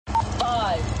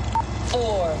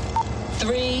4,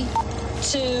 3,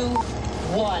 2,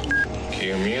 1.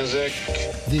 Cue music.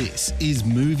 This is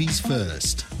Movies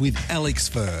First with Alex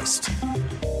First.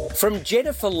 From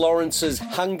Jennifer Lawrence's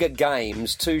Hunger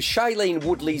Games to Shailene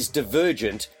Woodley's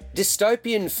Divergent,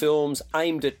 dystopian films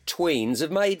aimed at tweens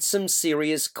have made some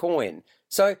serious coin.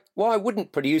 So why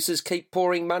wouldn't producers keep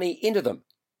pouring money into them?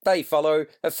 They follow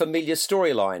a familiar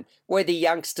storyline where the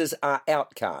youngsters are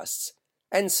outcasts.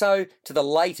 And so to the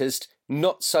latest,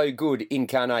 not-so-good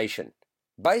incarnation.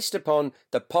 Based upon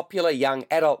the popular young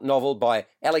adult novel by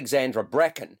Alexandra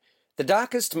Bracken, The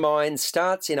Darkest Mind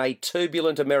starts in a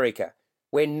turbulent America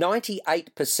where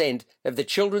 98% of the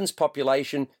children's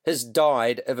population has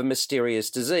died of a mysterious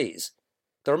disease.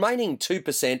 The remaining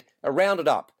 2% are rounded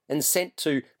up and sent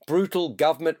to brutal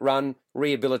government-run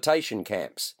rehabilitation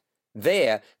camps.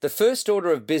 There, the first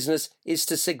order of business is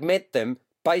to segment them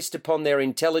based upon their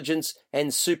intelligence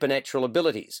and supernatural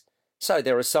abilities. So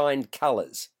they're assigned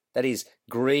colours, that is,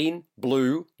 green,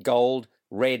 blue, gold,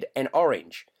 red and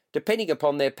orange, depending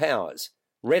upon their powers,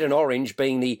 red and orange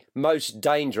being the most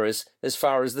dangerous as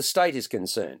far as the state is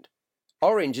concerned.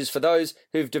 Orange is for those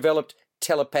who've developed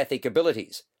telepathic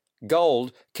abilities.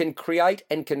 Gold can create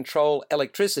and control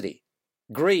electricity.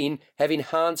 Green have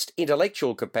enhanced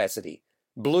intellectual capacity.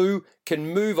 Blue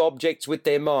can move objects with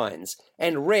their minds,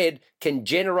 and red can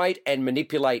generate and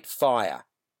manipulate fire.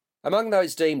 Among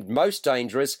those deemed most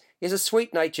dangerous is a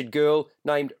sweet-natured girl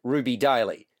named Ruby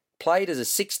Daly, played as a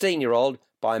 16-year-old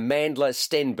by Mandla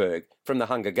Stenberg from the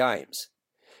Hunger Games.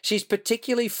 She's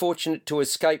particularly fortunate to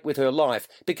escape with her life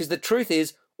because the truth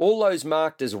is all those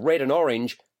marked as red and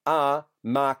orange are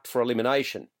marked for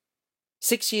elimination.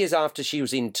 6 years after she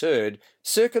was interred,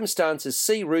 circumstances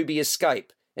see Ruby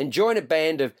escape and join a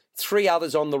band of 3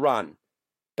 others on the run,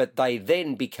 but they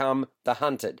then become the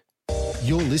hunted.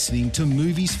 You're listening to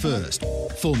Movies First.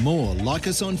 For more, like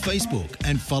us on Facebook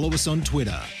and follow us on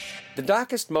Twitter. The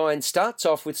Darkest Mind starts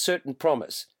off with certain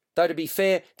promise, though to be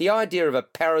fair, the idea of a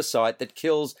parasite that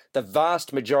kills the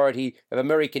vast majority of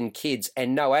American kids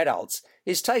and no adults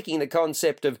is taking the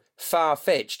concept of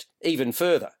far-fetched even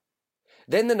further.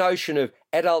 Then the notion of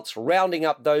adults rounding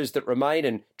up those that remain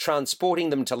and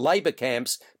transporting them to labour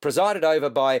camps presided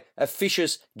over by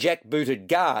officious jackbooted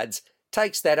guards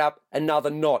takes that up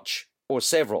another notch or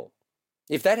several.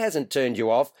 If that hasn't turned you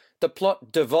off, the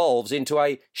plot devolves into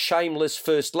a shameless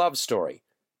first love story.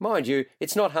 Mind you,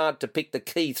 it's not hard to pick the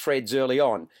key threads early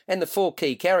on, and the 4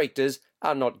 key characters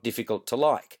are not difficult to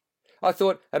like. I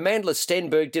thought Amandla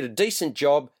Stenberg did a decent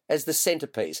job as the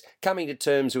centrepiece, coming to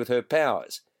terms with her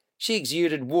powers. She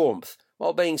exuded warmth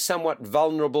while being somewhat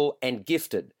vulnerable and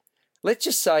gifted. Let's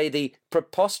just say the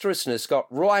preposterousness got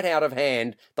right out of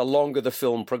hand the longer the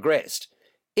film progressed.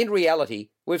 In reality,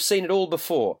 we've seen it all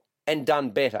before and done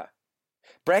better.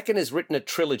 Bracken has written a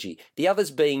trilogy, the others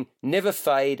being Never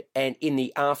Fade and In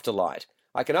the Afterlight.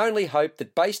 I can only hope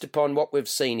that based upon what we've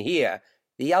seen here,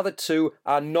 the other 2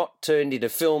 are not turned into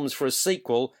films for a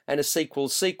sequel, and a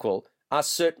sequel's sequel are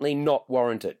certainly not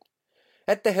warranted.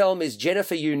 At the helm is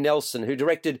Jennifer Yu Nelson, who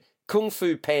directed Kung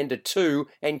Fu Panda 2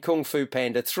 and Kung Fu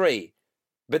Panda 3.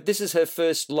 But this is her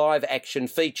first live-action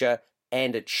feature,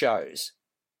 and it shows.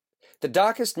 The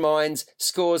Darkest Minds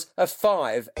scores a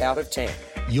 5 out of 10.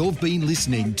 You've been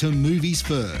listening to Movies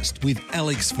First with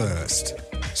Alex First.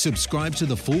 Subscribe to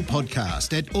the full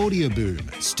podcast at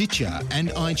Audioboom, Stitcher and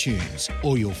iTunes,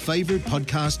 or your favourite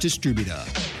podcast distributor.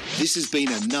 This has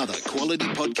been another quality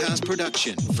podcast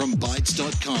production from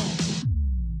Bytes.com.